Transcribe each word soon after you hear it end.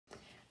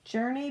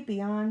Journey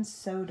Beyond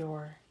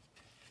Sodor.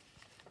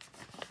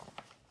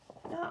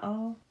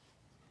 Uh-oh.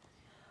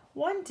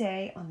 One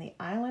day on the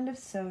island of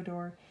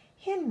Sodor,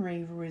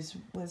 Henry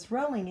was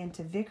rolling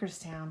into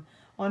Vickerstown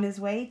on his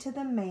way to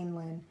the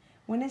mainland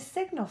when his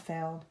signal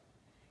failed.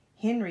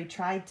 Henry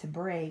tried to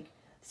brake.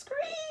 Screech!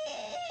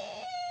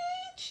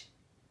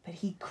 But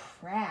he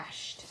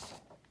crashed.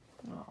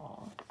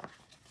 Oh,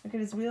 look at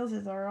his wheels,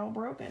 they're all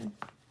broken.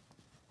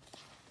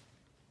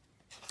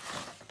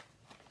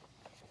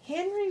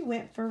 Henry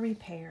went for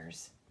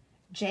repairs.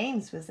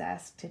 James was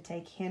asked to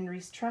take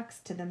Henry's trucks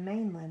to the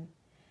mainland.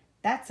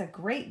 "That's a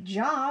great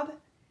job,"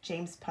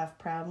 James puffed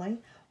proudly.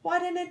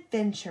 "What an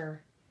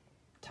adventure."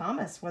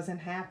 Thomas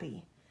wasn't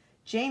happy.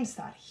 James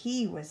thought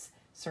he was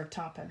Sir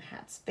Topham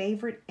Hatt's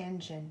favorite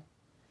engine.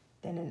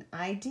 Then an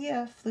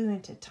idea flew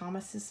into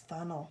Thomas's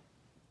funnel.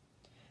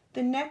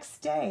 The next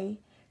day,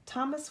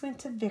 Thomas went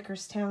to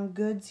Vickerstown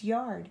goods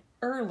yard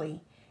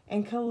early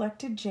and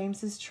collected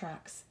James's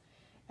trucks.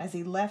 As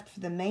he left for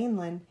the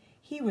mainland,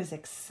 he was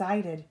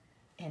excited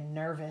and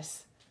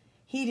nervous.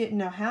 He didn't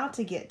know how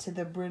to get to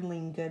the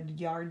Bridling goods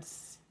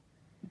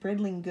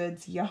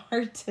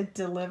yard to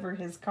deliver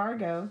his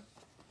cargo.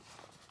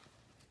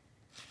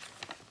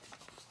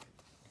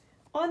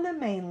 On the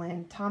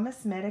mainland,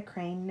 Thomas met a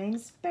crane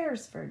named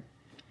Beresford.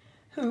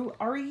 "Who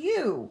are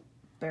you?"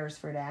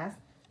 Beresford asked.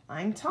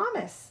 "I'm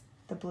Thomas,"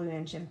 the blue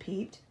engine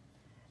peeped.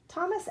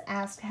 Thomas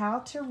asked how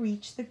to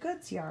reach the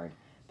goods yard,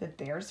 but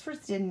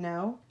Beresford didn't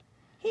know.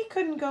 He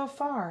couldn't go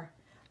far,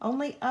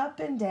 only up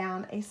and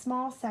down a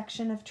small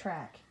section of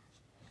track.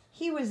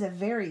 He was a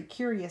very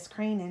curious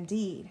crane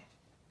indeed.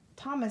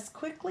 Thomas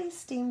quickly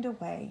steamed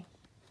away.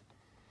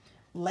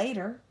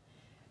 Later,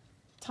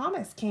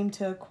 Thomas came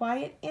to a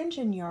quiet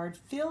engine yard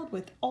filled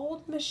with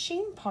old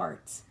machine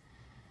parts.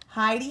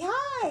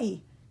 "Hi-de-hi!"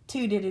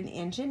 tooted an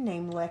engine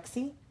named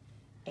Lexi.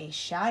 A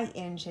shy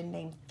engine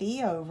named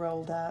Theo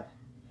rolled up.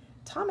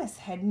 Thomas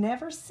had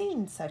never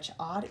seen such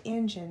odd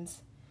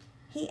engines.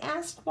 He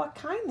asked what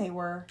kind they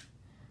were.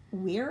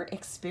 "We're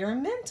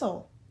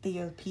experimental,"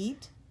 Theo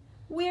peeped.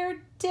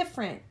 "We're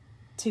different,"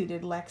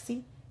 tooted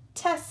Lexi.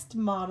 "Test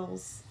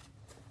models."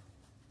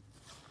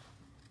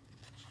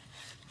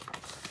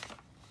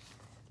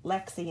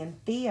 Lexi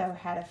and Theo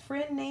had a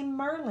friend named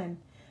Merlin,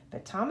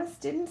 but Thomas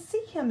didn't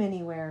see him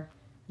anywhere.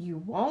 "You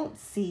won't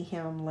see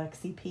him,"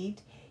 Lexi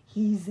peeped.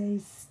 "He's a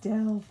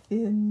stealth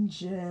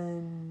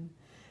engine,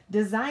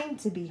 designed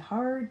to be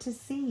hard to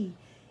see,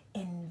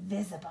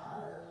 invisible."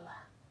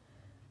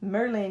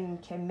 "Merlin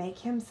can make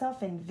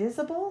himself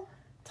invisible?"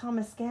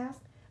 Thomas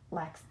gasped.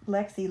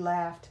 Lexi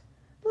laughed.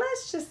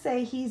 "Let's just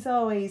say he's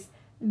always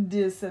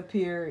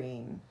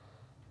disappearing."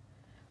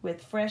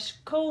 With fresh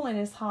coal in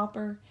his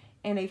hopper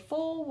and a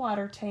full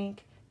water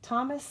tank,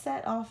 Thomas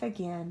set off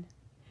again.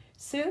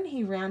 Soon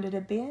he rounded a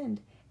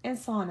bend and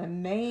saw an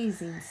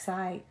amazing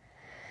sight,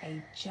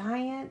 a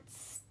giant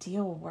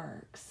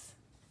steelworks.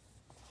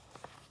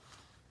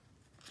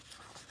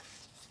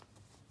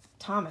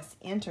 Thomas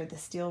entered the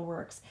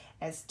steelworks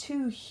as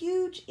two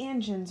huge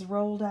engines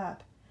rolled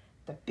up.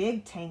 The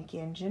big tank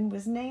engine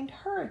was named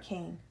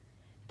Hurricane.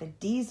 The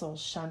diesel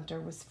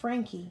shunter was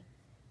Frankie.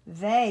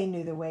 They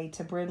knew the way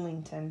to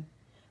Bridlington.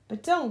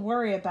 "But don't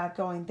worry about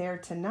going there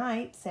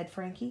tonight," said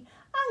Frankie.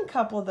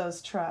 "Uncouple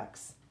those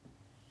trucks."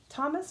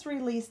 Thomas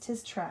released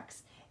his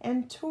trucks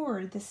and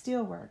toured the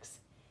steelworks.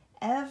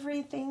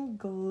 Everything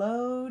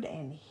glowed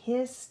and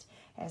hissed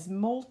as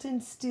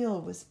molten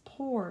steel was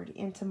poured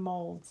into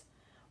molds.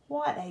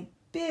 What a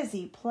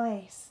busy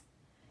place!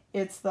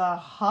 "It's the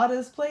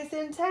hottest place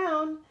in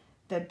town,"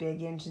 the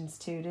big engines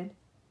tooted.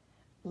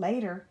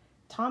 Later,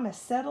 Thomas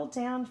settled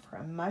down for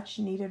a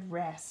much-needed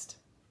rest.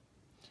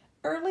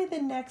 Early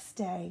the next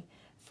day,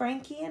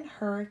 Frankie and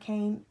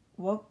Hurricane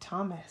woke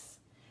Thomas.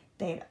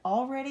 They had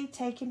already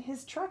taken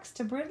his trucks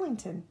to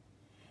Bridlington.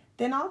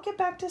 "Then I'll get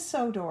back to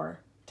Sodor,"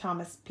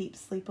 Thomas peeped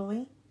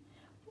sleepily.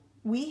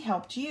 "We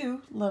helped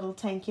you, little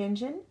tank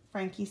engine,"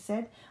 Frankie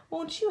said.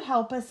 "Won't you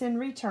help us in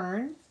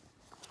return?"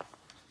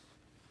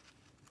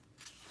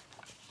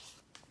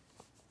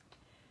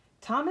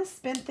 Thomas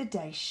spent the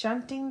day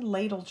shunting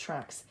ladle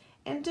trucks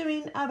and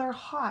doing other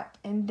hot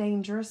and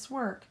dangerous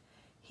work.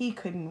 He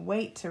couldn't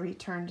wait to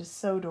return to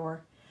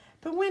Sodor.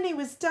 But when he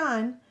was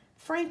done,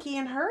 Frankie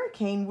and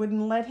Hurricane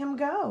wouldn't let him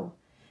go.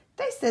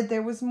 They said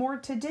there was more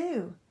to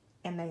do,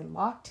 and they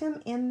locked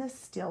him in the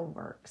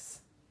steelworks.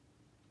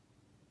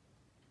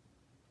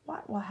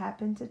 What will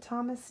happen to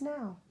Thomas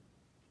now?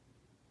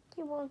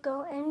 He won't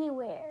go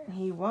anywhere.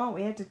 He won't.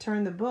 We have to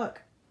turn the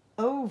book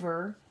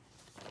over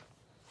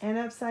and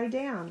upside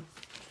down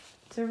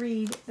to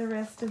read the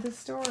rest of the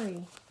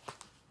story.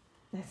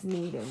 That's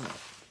neat, isn't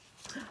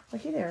it?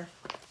 Looky there.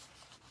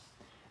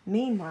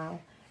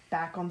 Meanwhile,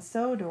 back on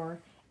Sodor,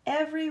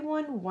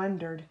 everyone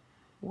wondered,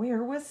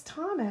 where was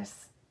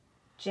Thomas?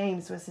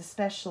 James was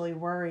especially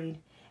worried,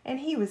 and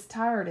he was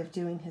tired of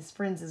doing his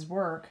friends'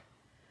 work.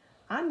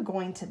 "I'm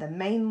going to the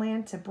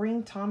mainland to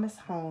bring Thomas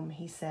home,"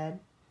 he said.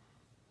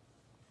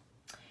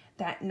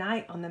 That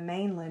night on the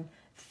mainland,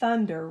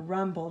 thunder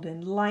rumbled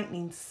and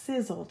lightning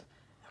sizzled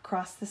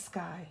across the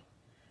sky.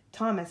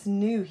 Thomas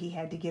knew he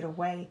had to get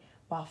away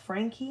while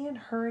Frankie and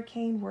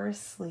Hurricane were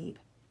asleep.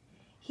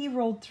 He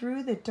rolled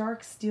through the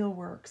dark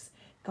steelworks,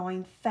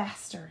 going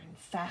faster and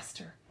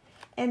faster,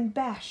 and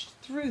bashed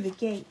through the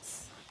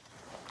gates.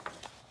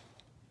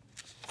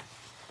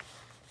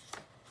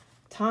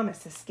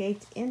 Thomas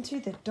escaped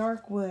into the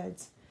dark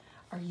woods.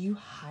 "Are you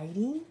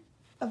hiding?"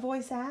 a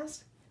voice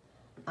asked.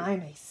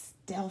 "I'm a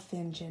stealth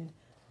engine.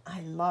 I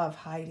love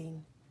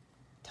hiding."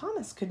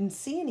 Thomas couldn't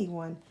see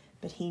anyone,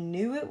 but he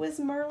knew it was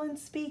Merlin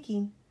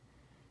speaking.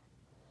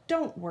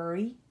 "Don't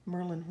worry,"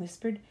 Merlin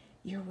whispered.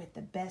 "You're with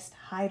the best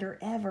hider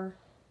ever."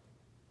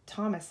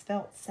 Thomas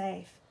felt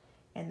safe,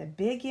 and the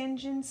big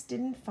engines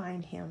didn't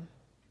find him.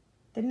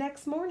 The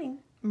next morning,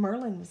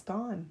 Merlin was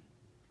gone.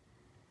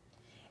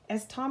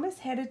 As Thomas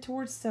headed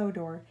towards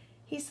Sodor,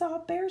 he saw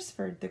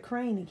Beresford the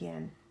crane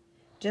again,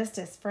 just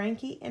as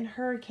Frankie and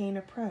Hurricane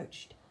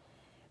approached.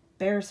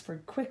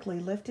 Beresford quickly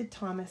lifted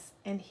Thomas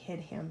and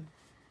hid him.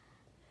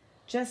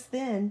 Just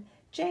then,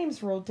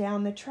 James rolled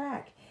down the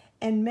track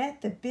and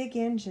met the big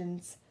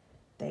engines.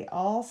 They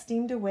all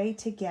steamed away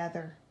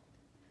together.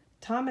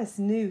 Thomas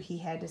knew he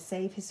had to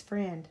save his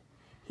friend.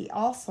 He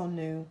also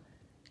knew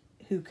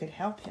who could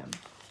help him.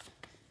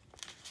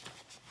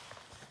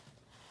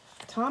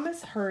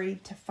 Thomas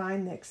hurried to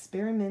find the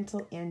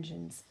experimental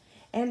engines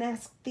and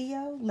asked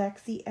Theo,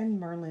 Lexi,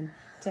 and Merlin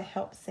to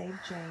help save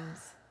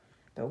James.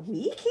 "But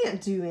we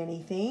can't do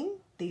anything,"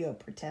 Theo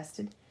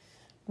protested.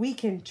 "We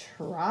can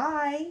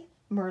try,"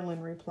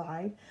 Merlin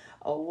replied.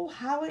 "Oh,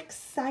 how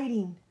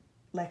exciting,"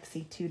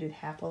 Lexi tooted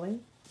happily.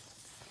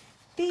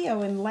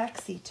 Theo and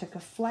Lexi took a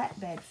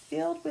flatbed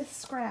filled with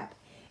scrap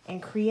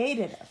and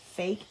created a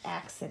fake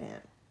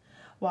accident.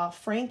 While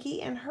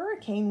Frankie and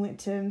Hurricane went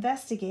to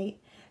investigate,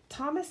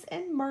 Thomas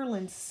and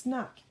Merlin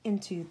snuck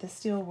into the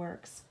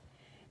steelworks.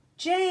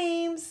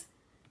 "James,"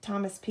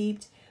 Thomas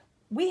peeped,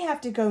 "we have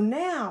to go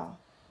now."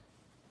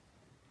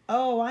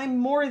 "Oh, I'm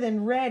more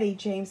than ready,"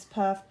 James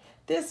puffed.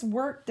 "This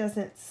work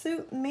doesn't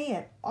suit me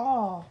at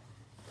all."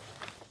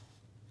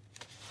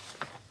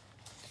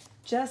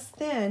 Just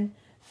then,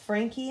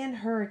 Frankie and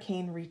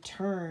Hurricane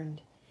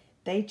returned.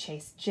 They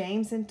chased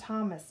James and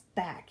Thomas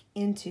back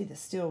into the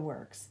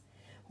steelworks.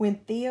 When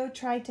Theo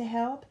tried to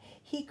help,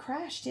 he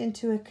crashed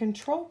into a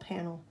control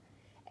panel.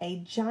 A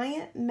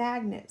giant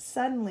magnet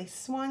suddenly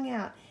swung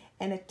out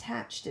and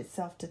attached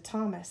itself to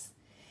Thomas.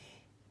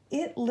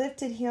 It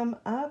lifted him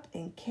up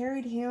and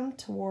carried him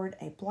toward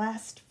a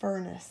blast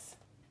furnace.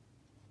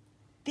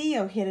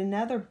 Theo hit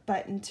another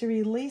button to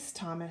release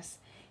Thomas.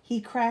 He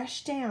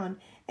crashed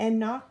down and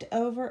knocked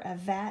over a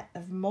vat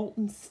of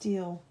molten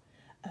steel.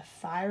 A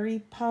fiery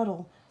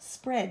puddle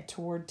spread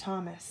toward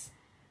Thomas.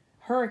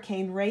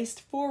 Hurricane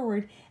raced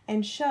forward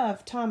and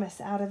shoved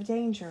Thomas out of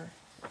danger.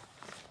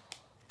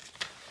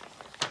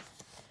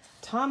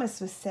 Thomas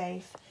was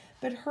safe,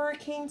 but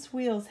Hurricane's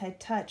wheels had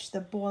touched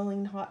the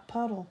boiling hot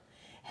puddle.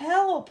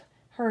 "Help!"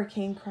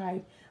 Hurricane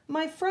cried.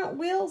 "My front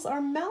wheels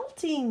are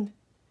melting!"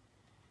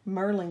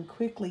 Merlin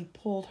quickly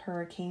pulled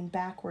Hurricane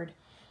backward,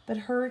 but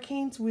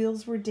Hurricane's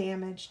wheels were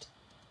damaged.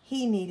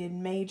 He needed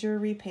major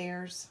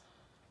repairs.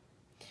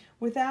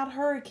 Without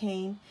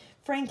Hurricane,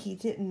 Frankie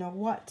didn't know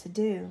what to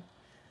do.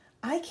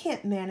 "I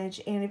can't manage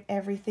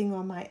everything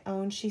on my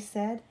own," she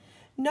said.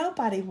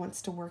 "Nobody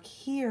wants to work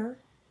here."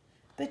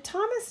 But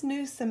Thomas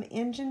knew some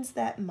engines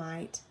that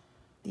might.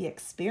 The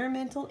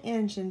experimental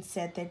engines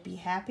said they'd be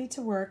happy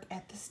to work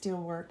at the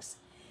steelworks.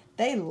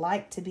 They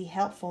liked to be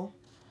helpful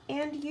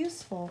and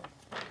useful.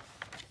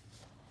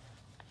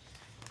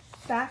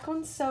 Back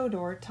on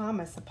Sodor,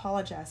 Thomas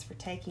apologized for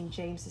taking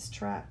James's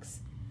trucks.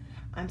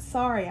 "I'm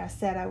sorry I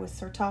said I was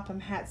Sir Topham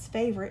Hatt's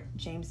favorite,"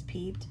 James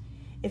peeped.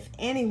 "If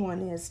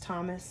anyone is,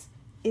 Thomas,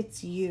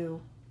 it's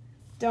you."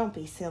 "Don't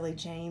be silly,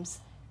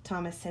 James,"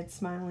 Thomas said,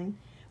 smiling.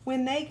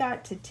 When they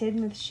got to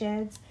Tidmouth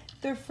Sheds,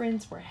 their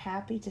friends were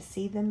happy to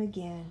see them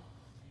again.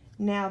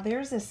 "Now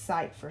there's a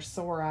sight for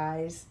sore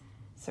eyes,"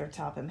 Sir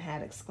Topham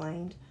Hatt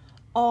exclaimed.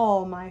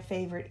 "All my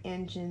favorite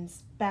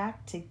engines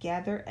back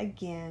together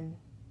again."